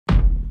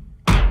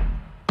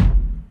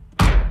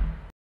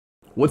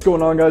What's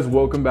going on, guys?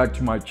 Welcome back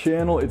to my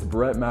channel. It's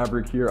Brett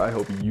Maverick here. I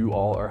hope you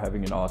all are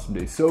having an awesome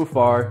day so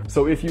far.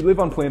 So if you live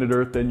on planet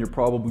Earth, then you're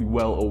probably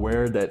well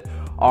aware that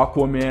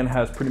Aquaman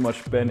has pretty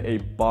much been a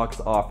box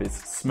office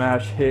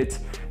smash hit,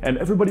 and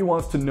everybody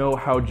wants to know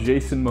how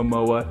Jason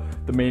Momoa,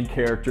 the main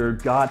character,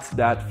 got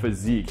that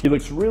physique. He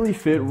looks really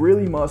fit,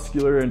 really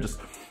muscular, and just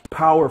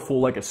powerful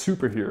like a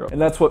superhero.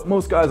 And that's what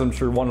most guys, I'm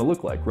sure, want to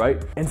look like,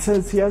 right? And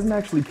since he hasn't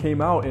actually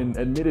came out and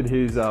admitted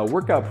his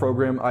workout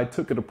program, I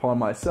took it upon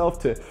myself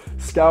to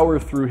scour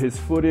through his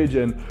footage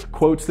and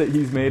quotes that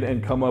he's made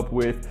and come up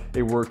with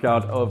a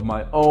workout of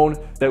my own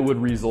that would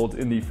result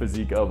in the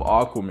physique of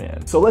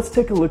Aquaman. So let's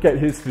take a look at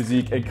his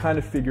physique and kind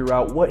of figure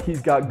out what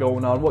he's got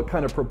going on, what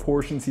kind of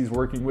proportions he's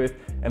working with,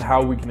 and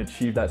how we can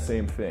achieve that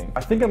same thing.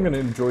 I think I'm going to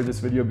enjoy this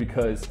video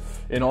because,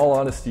 in all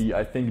honesty,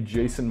 I think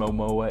Jason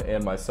Momoa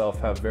and myself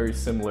have very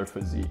similar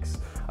physiques.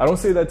 I don't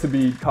say that to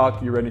be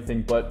cocky or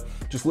anything, but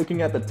just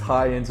looking at the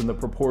tie-ins and the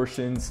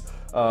proportions,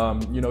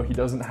 you know, he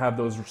doesn't have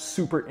those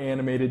super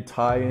animated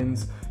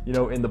tie-ins, you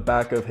know, in the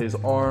back of his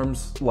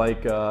arms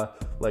like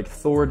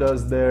Thor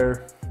does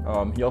there.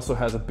 He also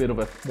has a bit of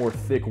a more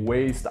thick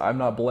waist. I'm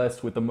not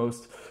blessed with the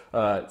most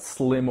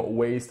slim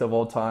waist of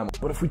all time.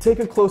 But if we take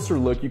a closer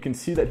look, you can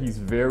see that he's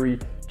very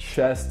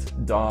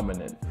chest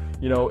dominant.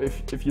 You know,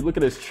 if you look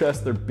at his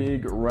chest, they're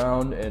big,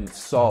 round, and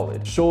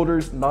solid.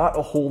 Shoulders, not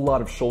a whole lot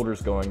of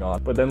shoulders going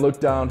on. But then look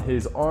down,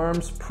 his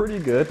arms, pretty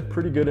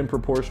good in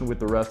proportion with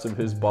the rest of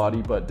his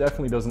body, but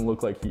definitely doesn't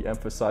look like he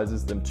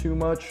emphasizes them too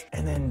much.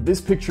 And then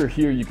this picture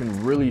here, you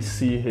can really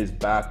see his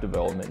back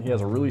development. He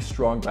has a really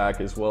strong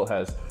back as well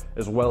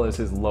as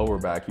his lower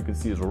back. You can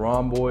see his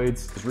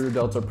rhomboids, his rear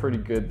delts are pretty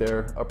good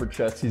there, upper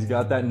chest, he's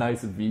got that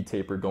nice V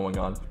taper going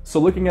on. So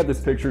looking at these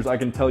pictures, I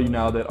can tell you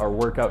now that our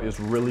workout is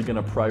really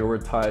gonna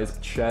prioritize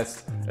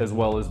chest as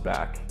well as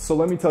back. So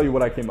let me tell you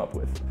what I came up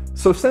with.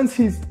 So since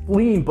he's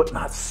lean but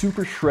not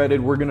super shredded,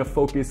 we're gonna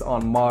focus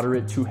on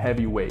moderate to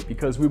heavy weight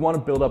because we wanna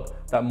build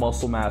up that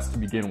muscle mass to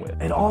begin with.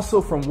 And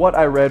also, from what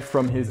I read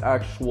from his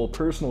actual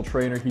personal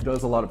trainer, he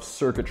does a lot of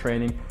circuit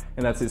training,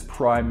 and that's his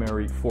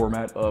primary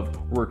format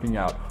of working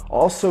out.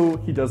 Also,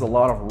 he does a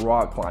lot of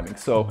rock climbing,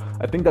 so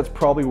I think that's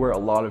probably where a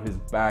lot of his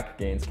back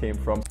gains came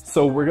from.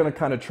 So we're gonna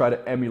kind of try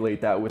to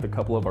emulate that with a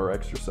couple of our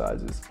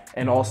exercises.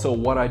 And also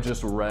what I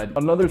just read.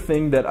 Another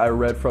thing that I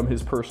read from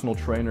his personal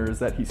trainer is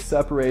that he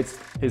separates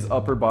his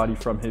upper body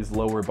from his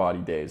lower body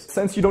days.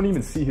 Since you don't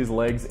even see his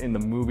legs in the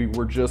movie,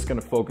 we're just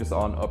gonna focus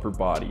on upper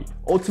body.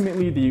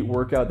 Ultimately, the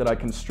workout that I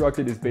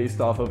constructed is based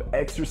off of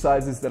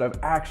exercises that I've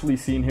actually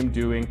seen him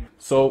doing,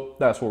 so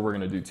that's what we're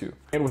gonna do too.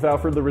 And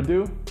without further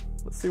ado,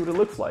 let's see what it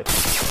looks like.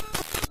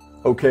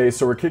 Okay,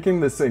 so we're kicking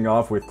this thing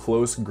off with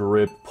close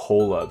grip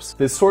pull-ups.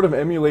 This sort of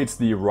emulates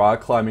the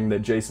rock climbing that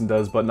Jason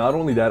does, but not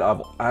only that,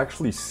 I've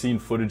actually seen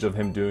footage of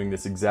him doing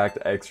this exact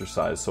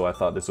exercise, so I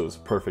thought this was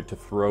perfect to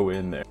throw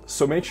in there.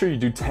 So make sure you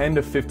do 10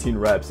 to 15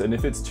 reps, and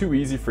if it's too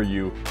easy for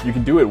you, you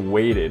can do it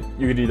weighted.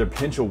 You could either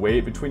pinch a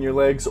weight between your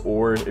legs,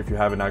 or if you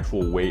have an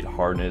actual weight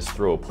harness,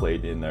 throw a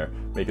plate in there.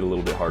 Make it a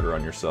little bit harder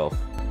on yourself.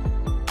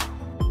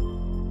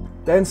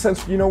 Then,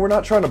 since, you know, we're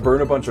not trying to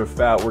burn a bunch of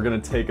fat, we're gonna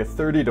take a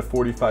 30 to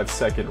 45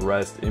 second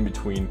rest in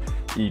between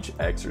each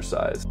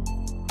exercise.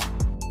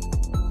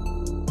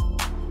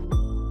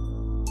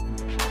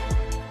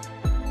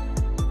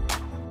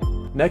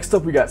 Next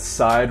up, we got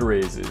side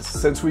raises.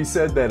 Since we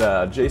said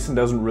that Jason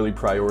doesn't really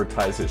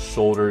prioritize his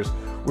shoulders,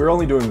 we're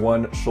only doing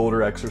one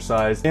shoulder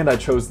exercise, and I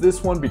chose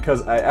this one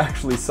because I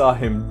actually saw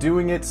him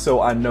doing it,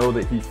 so I know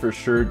that he for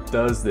sure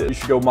does this. You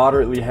should go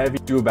moderately heavy,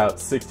 do about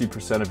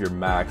 60% of your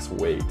max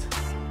weight.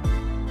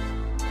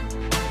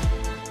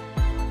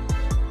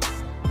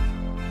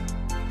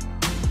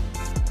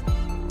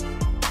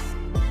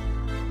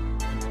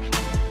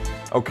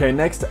 Okay,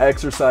 next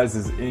exercise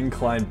is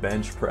incline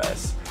bench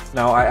press.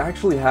 Now, I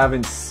actually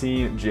haven't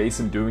seen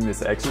Jason doing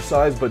this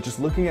exercise, but just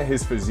looking at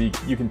his physique,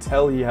 you can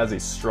tell he has a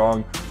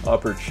strong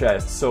upper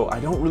chest, so I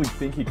don't really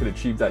think he could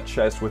achieve that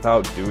chest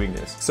without doing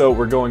this. So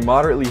we're going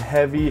moderately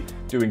heavy,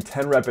 doing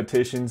 10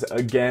 repetitions.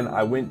 Again,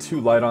 I went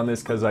too light on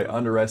this because I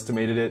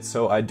underestimated it,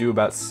 so I do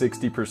about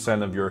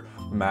 60% of your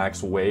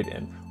max weight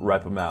and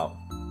rep them out.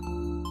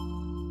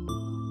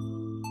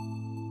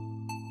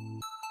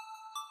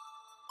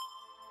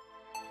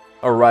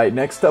 Alright,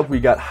 next up we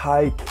got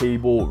high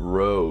cable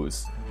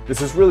rows.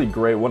 This is really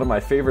great, one of my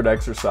favorite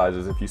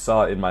exercises if you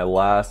saw it in my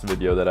last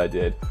video that I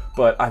did.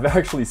 But I've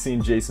actually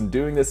seen Jason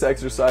doing this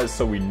exercise,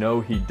 so we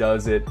know he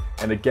does it.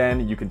 And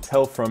again, you can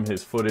tell from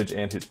his footage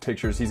and his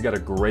pictures, he's got a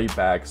great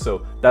back,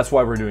 so that's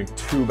why we're doing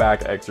 2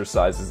 back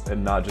exercises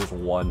and not just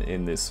one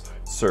in this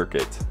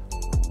circuit.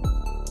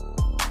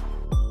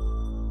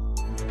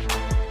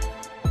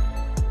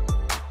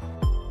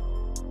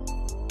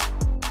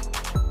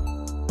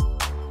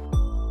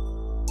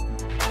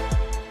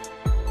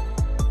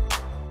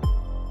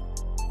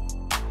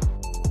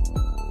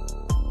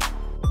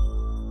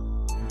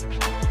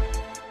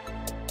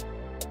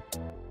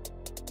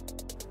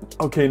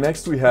 Okay,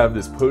 next we have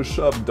this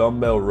push-up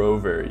dumbbell row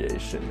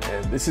variation,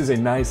 and this is a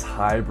nice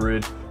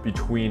hybrid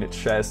between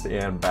chest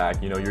and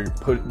back. You know,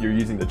 you're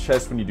using the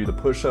chest when you do the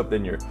push-up,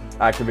 then you're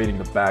activating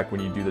the back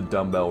when you do the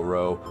dumbbell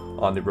row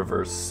on the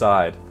reverse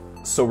side.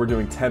 So we're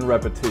doing 10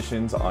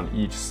 repetitions on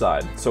each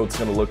side. So it's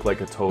gonna look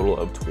like a total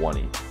of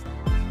 20.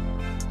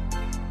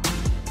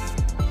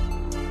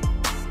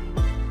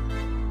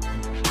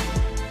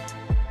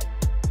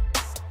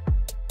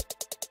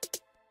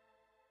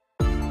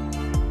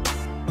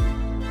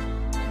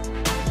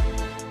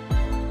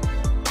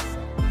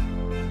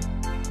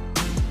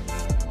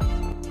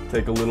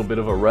 Take a little bit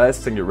of a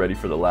rest and get ready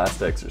for the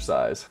last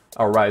exercise.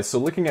 All right, so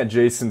looking at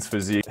Jason's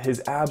physique,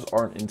 his abs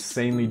aren't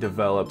insanely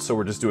developed, so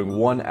we're just doing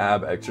one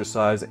ab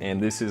exercise,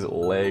 and this is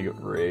leg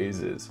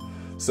raises.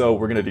 So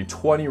we're gonna do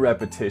 20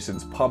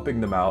 repetitions,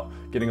 pumping them out,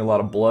 getting a lot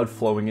of blood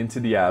flowing into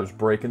the abs,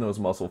 breaking those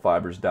muscle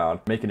fibers down,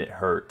 making it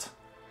hurt.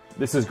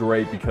 This is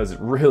great because it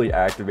really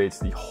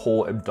activates the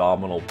whole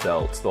abdominal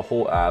delts, the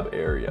whole ab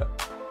area.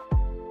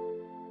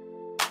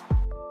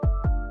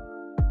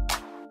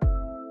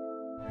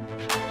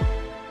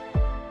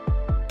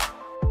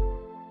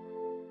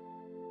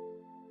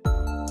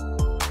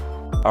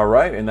 All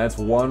right, and that's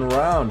one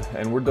round,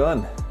 and we're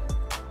done.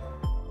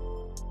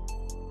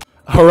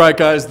 All right,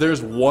 guys,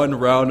 there's one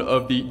round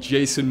of the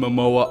Jason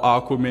Momoa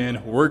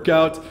Aquaman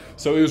workout.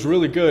 So it was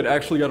really good.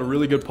 Actually got a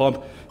really good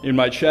pump in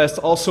my chest,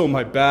 also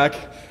my back.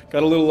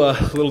 Got a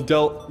little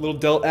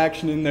delt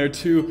action in there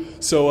too.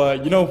 So,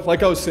 you know,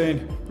 like I was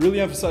saying, really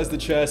emphasize the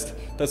chest.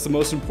 That's the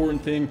most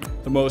important thing,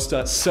 the most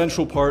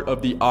central part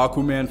of the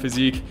Aquaman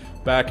physique.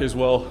 Back as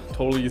well,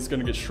 totally it's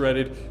gonna get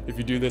shredded if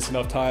you do this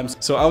enough times.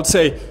 So I would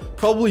say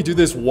probably do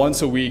this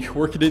once a week,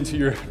 work it into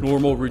your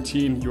normal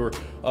routine, your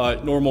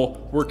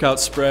normal workout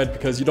spread,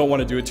 because you don't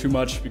wanna do it too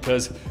much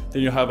because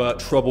then you'll have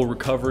trouble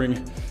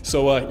recovering.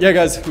 So yeah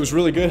guys, it was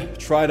really good,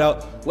 try it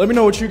out. Let me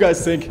know what you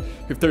guys think.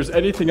 If there's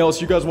anything else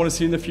you guys wanna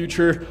see in the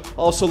future,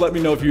 also let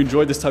me know if you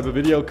enjoyed this type of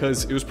video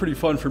because it was pretty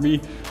fun for me.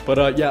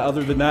 But yeah,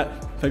 other than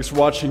that, thanks for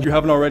watching. If you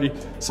haven't already,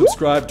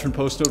 subscribe, turn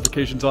post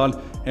notifications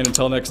on, and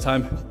until next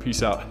time,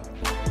 peace out.